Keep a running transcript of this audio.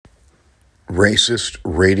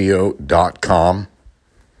racistradio.com,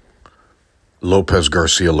 Lopez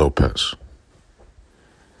Garcia Lopez.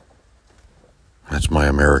 That's my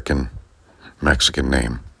American Mexican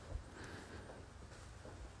name.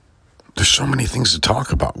 There's so many things to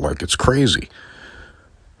talk about, like it's crazy.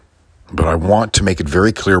 But I want to make it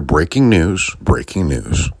very clear, breaking news.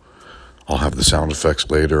 I'll have the sound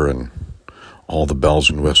effects later and all the bells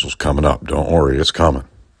and whistles coming up. Don't worry, it's coming.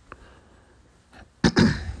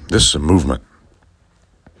 This is a movement.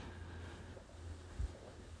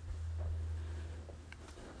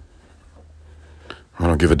 I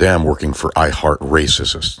don't give a damn working for iHeart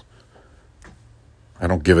Racist. I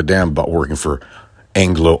don't give a damn about working for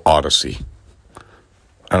Anglo Odyssey.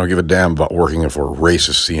 I don't give a damn about working for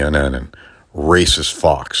racist CNN and racist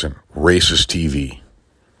Fox and racist TV.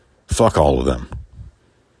 Fuck all of them.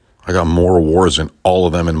 I got more awards than all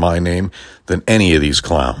of them in my name than any of these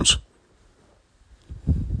clowns.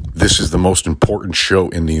 This is the most important show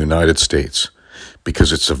in the United States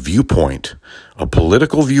because it's a viewpoint, a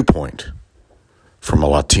political viewpoint from a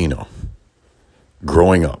Latino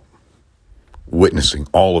growing up, witnessing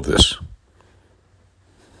all of this.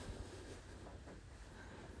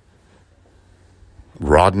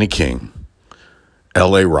 Rodney King,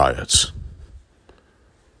 LA riots.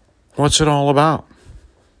 What's it all about?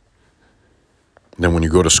 Then when you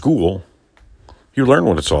go to school, you learn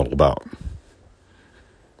what it's all about.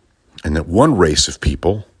 And that one race of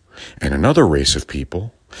people and another race of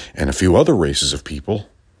people and a few other races of people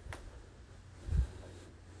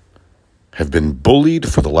have been bullied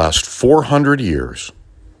for the last 400 years.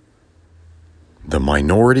 The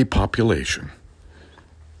minority population.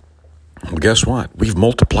 Well, guess what? We've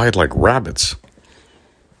multiplied like rabbits.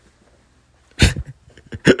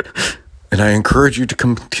 And I encourage you to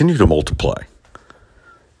continue to multiply.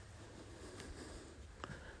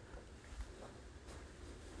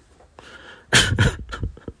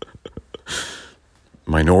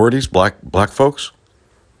 Minorities, black folks,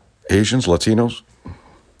 Asians, Latinos,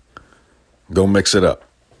 go mix it up.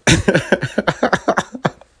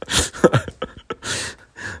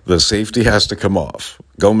 The safety has to come off.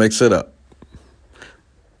 Go mix it up.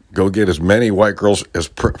 Go get as many white girls as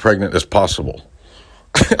pregnant as possible.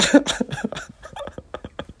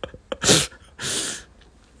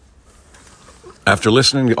 After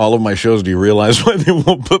listening to all of my shows, do you realize why they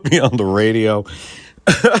won't put me on the radio?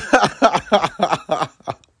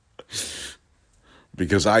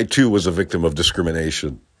 Because I too was a victim of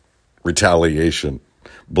discrimination, retaliation,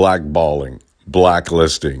 blackballing,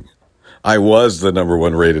 blacklisting. I was the number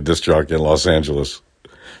one rated disc jockey in Los Angeles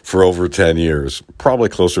for over 10 years, probably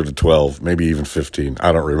closer to 12, maybe even 15.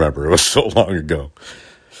 I don't remember. It was so long ago.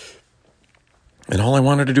 And all I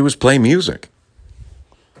wanted to do was play music.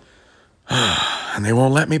 And they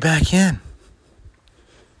won't let me back in.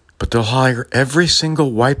 But they'll hire every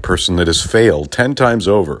single white person that has failed 10 times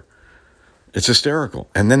over. It's hysterical.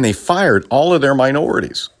 And then they fired all of their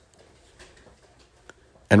minorities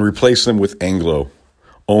and replaced them with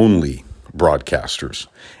Anglo-only broadcasters,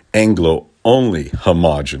 Anglo-only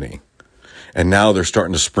homogeny. And now they're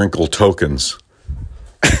starting to sprinkle tokens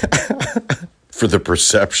for the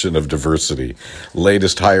perception of diversity.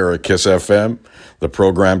 Latest hire at KISS FM, the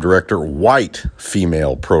program director, white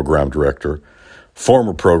female program director,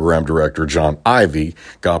 former program director John Ivey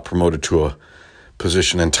got promoted to a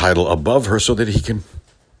position and title above her so that he can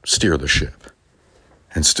steer the ship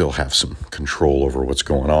and still have some control over what's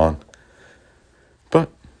going on. But,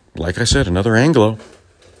 like I said, another Anglo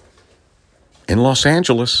in Los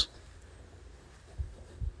Angeles.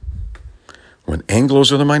 When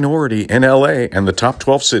Anglos are the minority in LA and the top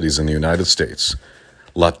 12 cities in the United States,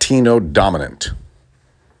 Latino dominant.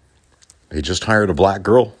 They just hired a black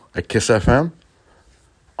girl at KISS FM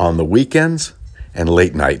on the weekends and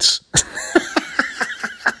late nights.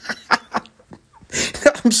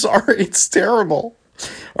 I'm sorry, it's terrible.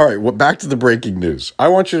 All right, well, back to the breaking news. I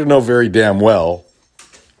want you to know very damn well,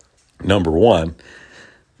 number one,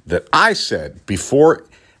 that I said before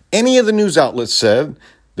any of the news outlets said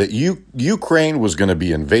that Ukraine was going to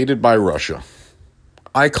be invaded by Russia.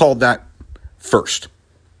 I called that first.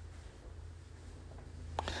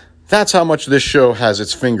 That's how much this show has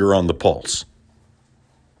its finger on the pulse.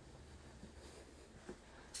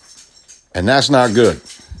 And that's not good.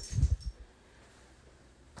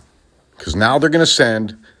 Because now they're going to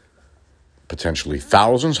send potentially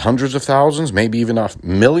thousands, hundreds of thousands, maybe even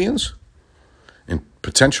millions, in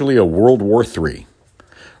potentially a World War III.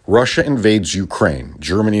 Russia invades Ukraine.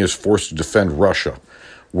 Germany is forced to defend Russia.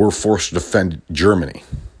 We're forced to defend Germany.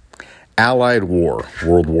 Allied war.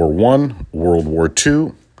 World War I, World War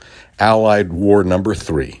II, Allied war number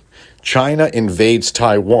 3. China invades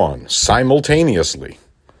Taiwan simultaneously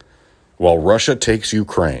while Russia takes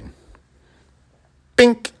Ukraine.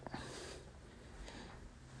 Bink.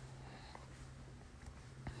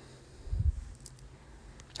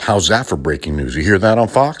 How's that for breaking news? You hear that on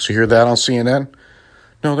Fox? You hear that on CNN?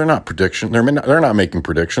 No, they're not prediction. They're not making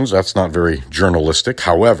predictions. That's not very journalistic.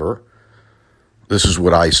 However, this is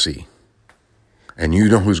what I see. And you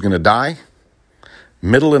know who's going to die?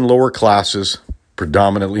 Middle and lower classes,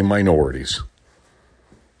 predominantly minorities,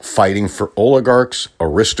 fighting for oligarchs,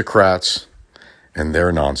 aristocrats, and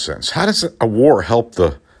their nonsense. How does a war help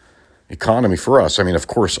the economy for us? I mean, of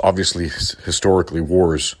course, obviously, historically,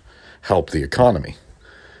 wars help the economy.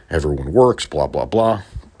 Everyone works, blah, blah, blah.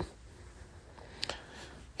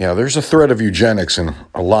 Yeah, there's a threat of eugenics in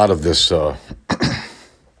a lot of this, a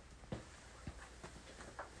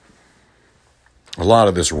lot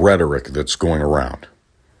of this rhetoric that's going around.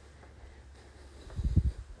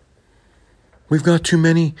 We've got too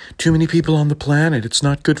many people on the planet. It's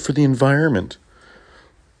not good for the environment.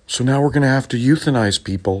 So now we're going to have to euthanize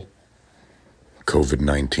people.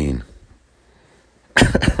 COVID-19.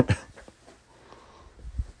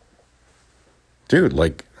 Dude,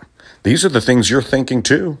 like, these are the things you're thinking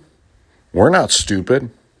too. We're not stupid.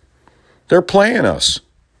 They're playing us.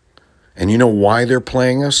 And you know why they're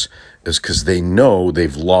playing us? Is because they know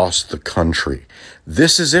they've lost the country.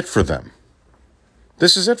 This is it for them.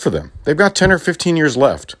 This is it for them. They've got 10 or 15 years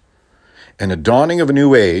left. And a dawning of a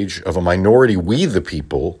new age of a minority, we the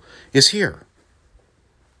people, is here.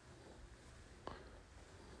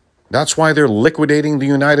 That's why they're liquidating the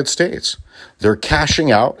United States. They're cashing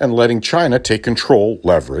out and letting China take control,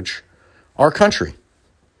 leverage our country.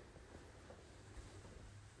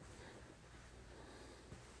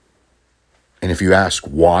 And if you ask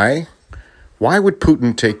why would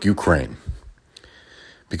Putin take Ukraine?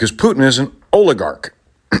 Because Putin is an oligarch.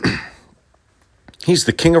 He's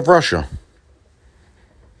the king of Russia.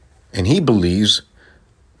 And he believes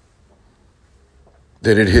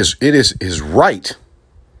that it is his right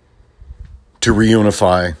to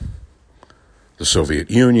reunify the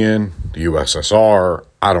Soviet Union, the USSR.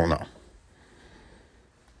 I don't know.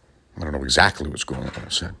 I don't know exactly what's going on, I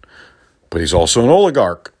said. But he's also an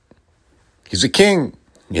oligarch. He's a king.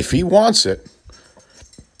 If he wants it,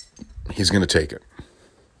 he's going to take it.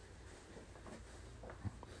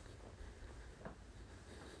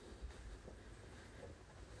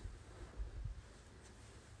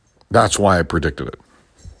 That's why I predicted it.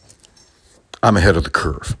 I'm ahead of the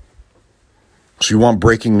curve. So you want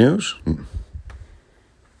breaking news?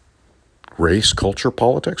 Race, culture,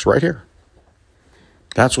 politics, right here.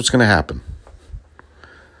 That's what's going to happen.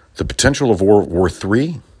 The potential of World War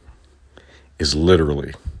III is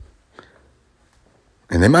literally,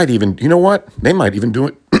 and they might even, you know what? They might even do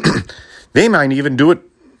it. They might even do it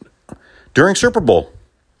during Super Bowl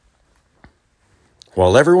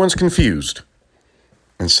while everyone's confused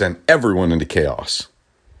and send everyone into chaos.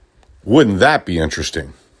 Wouldn't that be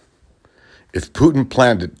interesting? If Putin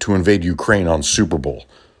planned to invade Ukraine on Super Bowl,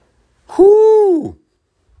 whoo!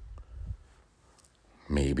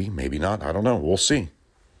 Maybe, maybe not. I don't know. We'll see.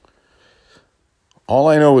 All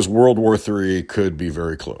I know is World War III could be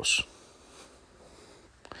very close.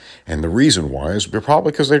 And the reason why is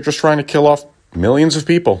probably because they're just trying to kill off millions of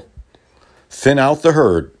people. Thin out the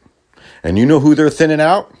herd. And you know who they're thinning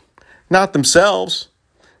out? Not themselves.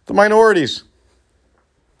 The minorities.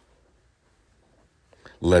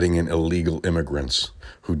 Letting in illegal immigrants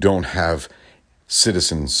who don't have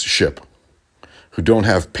citizenship, who don't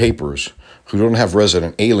have papers, who don't have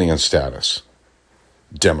resident alien status.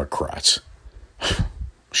 Democrats.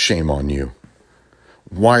 Shame on you.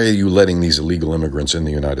 Why are you letting these illegal immigrants in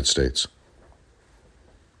the United States?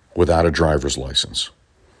 Without a driver's license,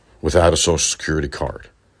 without a social security card.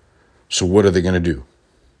 So what are they going to do?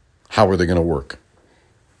 How are they going to work?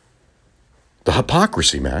 The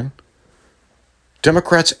hypocrisy, man.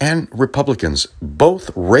 Democrats and Republicans,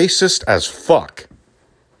 both racist as fuck.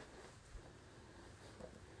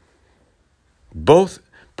 Both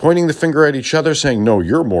pointing the finger at each other saying, no,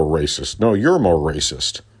 you're more racist. No, you're more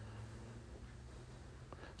racist.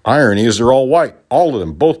 Irony is they're all white. All of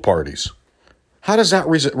them, both parties. How does that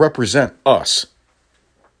represent us?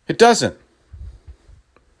 It doesn't.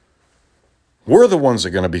 We're the ones that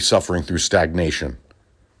are going to be suffering through stagnation.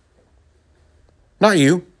 Not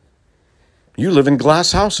you. You live in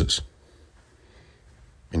glass houses.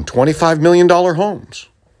 In $25 million homes.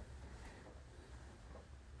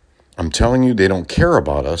 I'm telling you, they don't care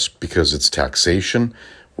about us because it's taxation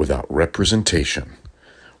without representation.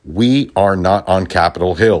 We are not on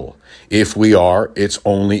Capitol Hill. If we are, it's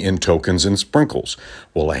only in tokens and sprinkles.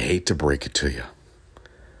 Well, I hate to break it to you.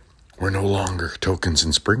 We're no longer tokens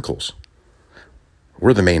and sprinkles.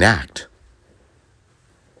 We're the main act.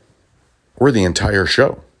 We're the entire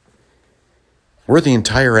show. We're the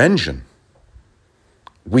entire engine.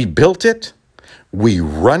 We built it. We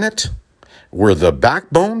run it. We're the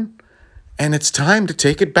backbone. And it's time to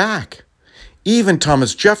take it back. Even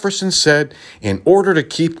Thomas Jefferson said, in order to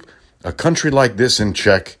keep a country like this in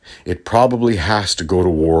check, it probably has to go to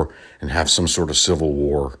war and have some sort of civil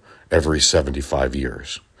war every 75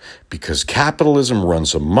 years. Because capitalism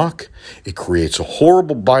runs amok. It creates a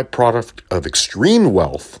horrible byproduct of extreme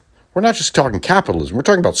wealth. We're not just talking capitalism. We're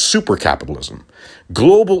talking about super capitalism,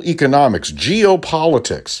 global economics,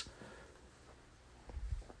 geopolitics.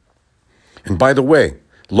 And by the way,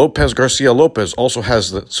 Lopez Garcia Lopez also has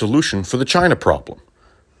the solution for the China problem.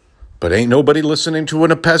 But ain't nobody listening to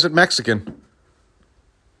a peasant Mexican.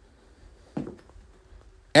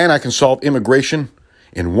 And I can solve immigration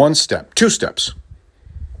in 1 step, 2 steps.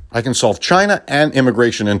 I can solve China and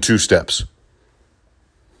immigration in 2 steps.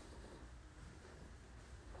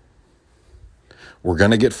 We're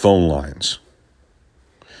going to get phone lines.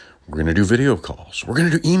 We're going to do video calls. We're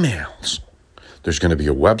going to do emails. There's going to be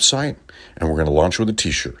a website, and we're going to launch with a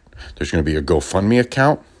t-shirt. There's going to be a GoFundMe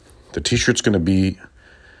account. The t-shirt's going to be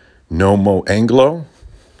No Mo Anglo.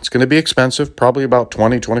 It's going to be expensive, probably about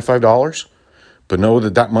 $20, $25. But know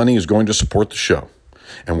that that money is going to support the show.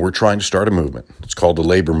 And we're trying to start a movement. It's called the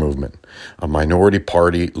Labor Movement, a minority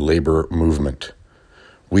party labor movement.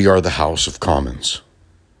 We are the House of Commons.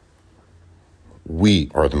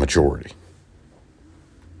 We are the majority.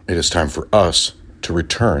 It is time for us to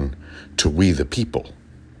return to we the people.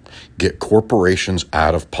 Get corporations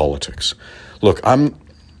out of politics. Look, I'm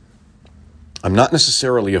not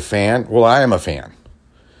necessarily a fan. Well, I am a fan.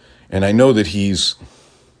 And I know that he's,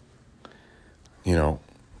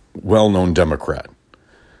 well-known Democrat.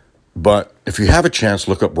 But if you have a chance,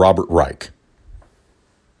 look up Robert Reich.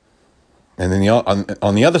 And then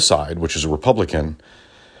on the other side, which is a Republican,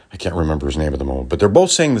 I can't remember his name at the moment, but they're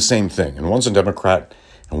both saying the same thing. And one's a Democrat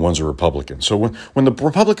and one's a Republican. So when the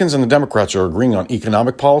Republicans and the Democrats are agreeing on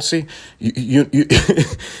economic policy, you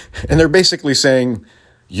and they're basically saying,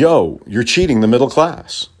 yo, you're cheating the middle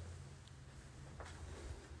class.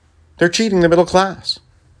 They're cheating the middle class.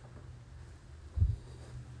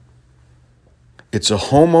 It's a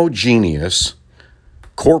homogeneous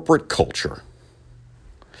corporate culture.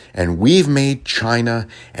 And we've made China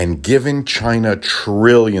and given China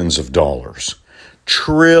trillions of dollars.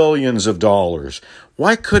 Trillions of dollars.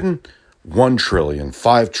 Why couldn't 1 trillion,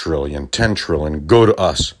 5 trillion, 10 trillion go to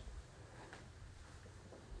us?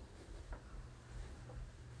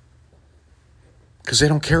 Because they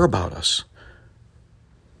don't care about us.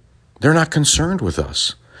 They're not concerned with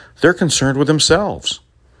us. They're concerned with themselves.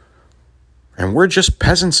 And we're just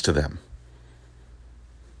peasants to them.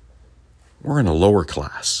 We're in a lower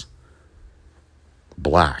class.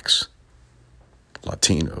 Blacks,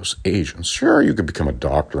 Latinos, Asians. Sure, you could become a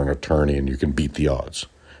doctor, an attorney, and you can beat the odds.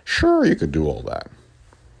 Sure, you could do all that.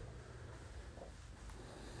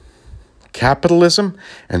 Capitalism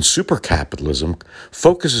and supercapitalism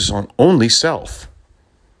focuses on only self.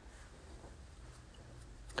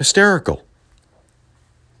 Hysterical.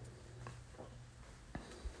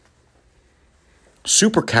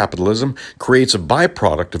 Supercapitalism creates a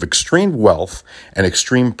byproduct of extreme wealth and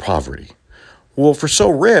extreme poverty. Well, if we're so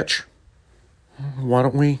rich, why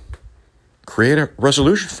don't we create a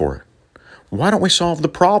resolution for it? Why don't we solve the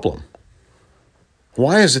problem?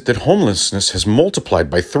 Why is it that homelessness has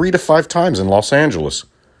multiplied by 3 to 5 times in Los Angeles?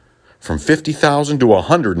 From 50,000 to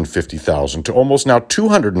 150,000 to almost now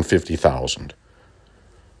 250,000.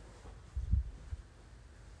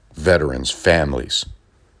 Veterans, families,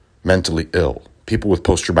 mentally ill, people with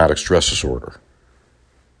post-traumatic stress disorder.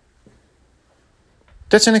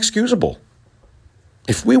 That's inexcusable.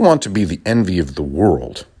 If we want to be the envy of the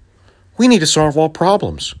world, we need to solve all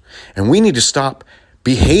problems. And we need to stop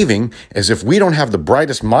behaving as if we don't have the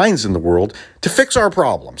brightest minds in the world to fix our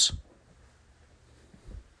problems.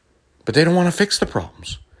 But they don't want to fix the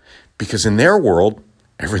problems because in their world,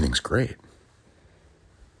 everything's great.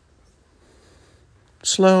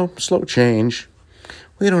 Slow change.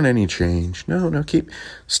 We don't need any change. No, keep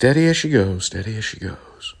steady as she goes, steady as she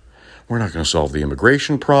goes. We're not going to solve the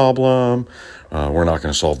immigration problem. We're not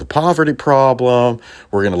going to solve the poverty problem.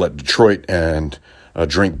 We're going to let Detroit and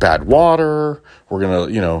drink bad water. We're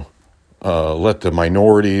going to, let the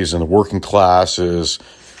minorities and the working classes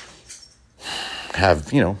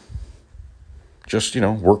have, just,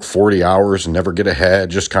 work 40 hours and never get ahead,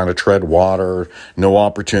 just kind of tread water, no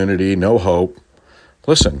opportunity, no hope.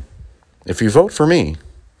 Listen, if you vote for me,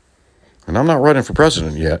 and I'm not running for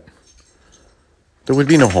president yet, there would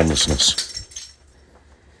be no homelessness.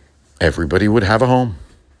 Everybody would have a home.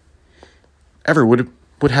 Everyone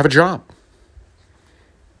would have a job.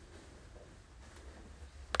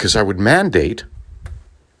 Because I would mandate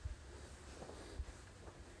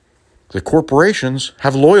that corporations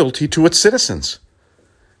have loyalty to its citizens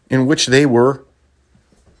in which they were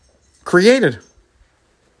created.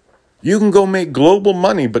 You can go make global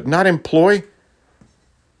money but not employ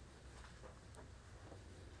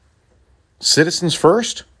citizens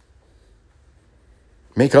first?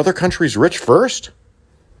 Make other countries rich first?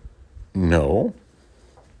 No.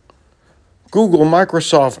 Google,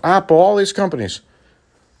 Microsoft, Apple, all these companies,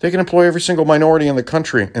 they can employ every single minority in the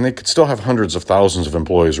country, and they could still have hundreds of thousands of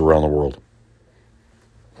employees around the world,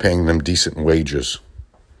 paying them decent wages.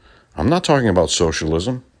 I'm not talking about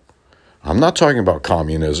socialism. I'm not talking about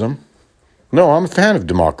communism. No, I'm a fan of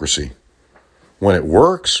democracy. When it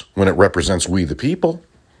works, when it represents we the people.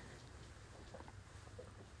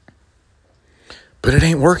 But it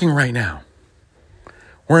ain't working right now.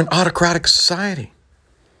 We're an autocratic society.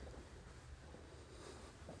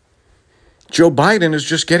 Joe Biden is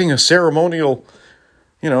just getting a ceremonial,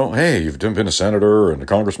 hey, you've been a senator and a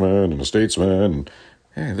congressman and a statesman, and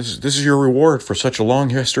hey, this is your reward for such a long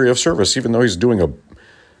history of service, even though he's doing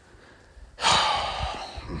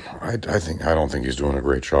I don't think he's doing a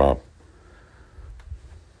great job.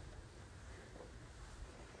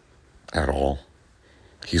 At all.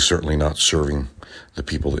 He's certainly not serving the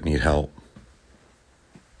people that need help.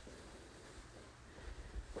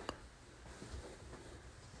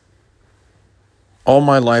 All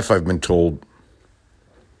my life I've been told,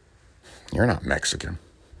 you're not Mexican.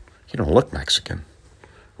 You don't look Mexican.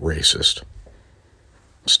 Racist.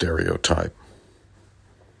 Stereotype.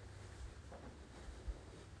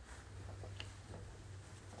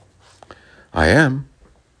 I am.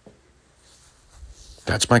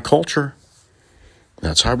 That's my culture.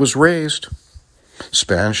 That's how I was raised.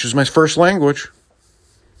 Spanish is my first language.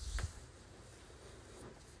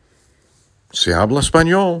 Se habla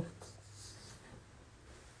español.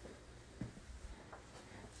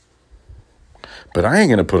 But I ain't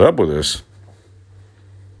going to put up with this.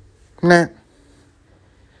 Nah.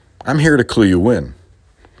 I'm here to clue you in.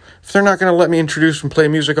 If they're not going to let me introduce and play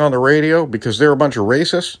music on the radio because they're a bunch of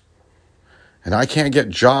racists, and I can't get a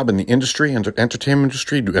job in the industry, entertainment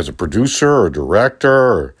industry, as a producer or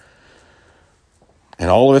director,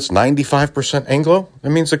 and all of it's 95% Anglo, that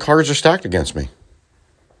means the cards are stacked against me.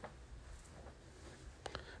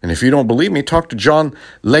 And if you don't believe me, talk to John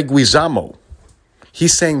Leguizamo.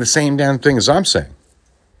 He's saying the same damn thing as I'm saying.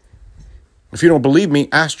 If you don't believe me,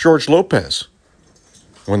 ask George Lopez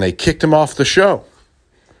when they kicked him off the show.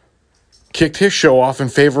 Kicked his show off in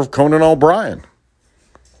favor of Conan O'Brien.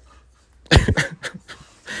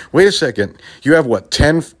 Wait a second. You have,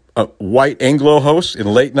 10 white Anglo hosts in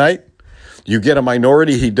late night? You get a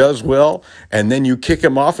minority he does well, and then you kick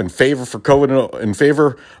him off in favor of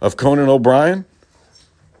Conan O'Brien?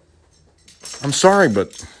 I'm sorry,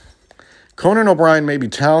 but Conan O'Brien may be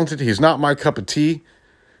talented. He's not my cup of tea.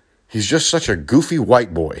 He's just such a goofy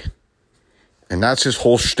white boy. And that's his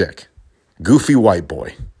whole shtick. Goofy white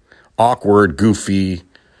boy. Awkward, goofy.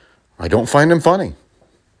 I don't find him funny.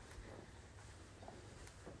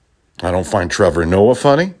 I don't find Trevor Noah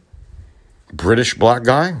funny. British black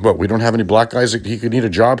guy. What, we don't have any black guys that he could need a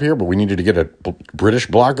job here, but we needed to get a British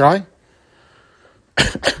black guy?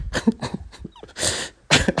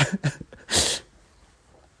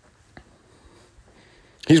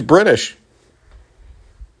 He's British.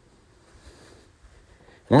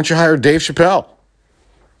 Why don't you hire Dave Chappelle?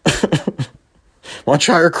 Why don't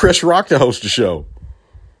you hire Chris Rock to host a show?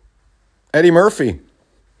 Eddie Murphy.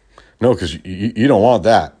 No, because you don't want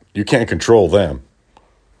that. You can't control them.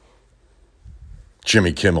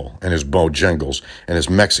 Jimmy Kimmel and his Bojangles and his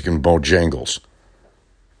Mexican Bojangles.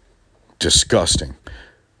 Disgusting.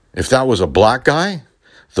 If that was a black guy,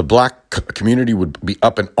 the black community would be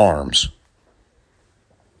up in arms.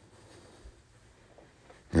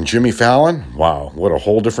 And Jimmy Fallon, wow, what a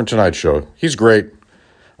whole different Tonight Show. He's great.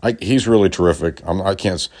 He's really terrific. I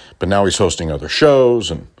can't, but now he's hosting other shows,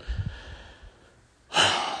 and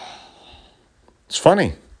it's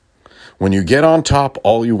funny. When you get on top,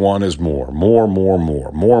 all you want is more. More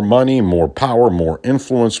money, more power, more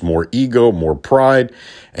influence, more ego, more pride,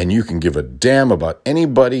 and you can give a damn about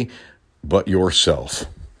anybody but yourself.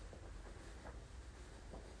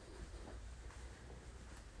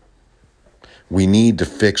 We need to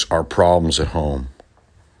fix our problems at home.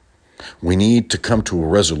 We need to come to a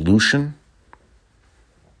resolution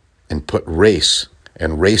and put race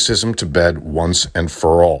and racism to bed once and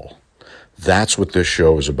for all. That's what this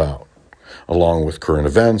show is about. along with current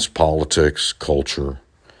events, politics, culture,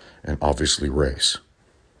 and obviously race.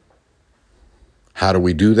 How do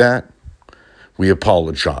we do that? We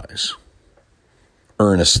apologize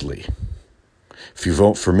earnestly. If you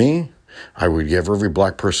vote for me, I would give every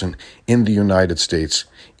black person in the United States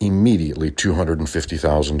immediately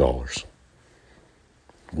 $250,000,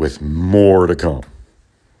 with more to come.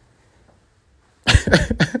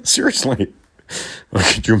 Seriously.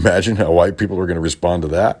 Could you imagine how white people are going to respond to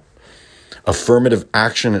that? Affirmative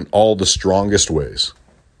action in all the strongest ways.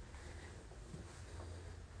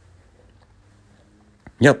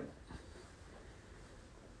 Yep.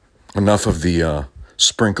 Enough of the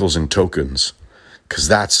sprinkles and tokens, because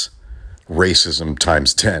that's racism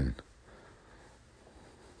times 10.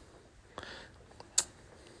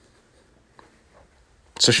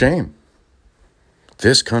 It's a shame.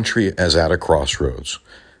 This country is at a crossroads,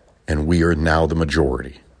 and we are now the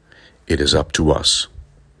majority. It is up to us.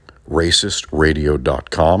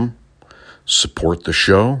 RacistRadio.com. Support the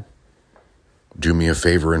show. Do me a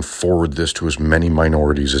favor and forward this to as many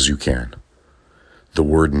minorities as you can. The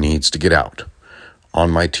word needs to get out. On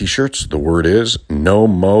my t-shirts, the word is No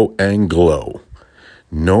Mo Anglo.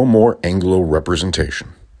 No more Anglo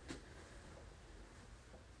representation.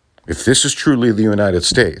 If this is truly the United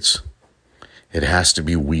States, it has to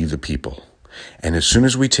be we the people. And as soon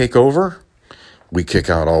as we take over, we kick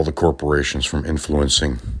out all the corporations from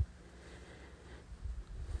influencing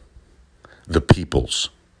the people's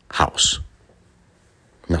house,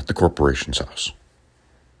 not the corporation's house.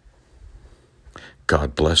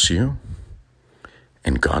 God bless you,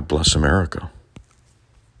 and God bless America.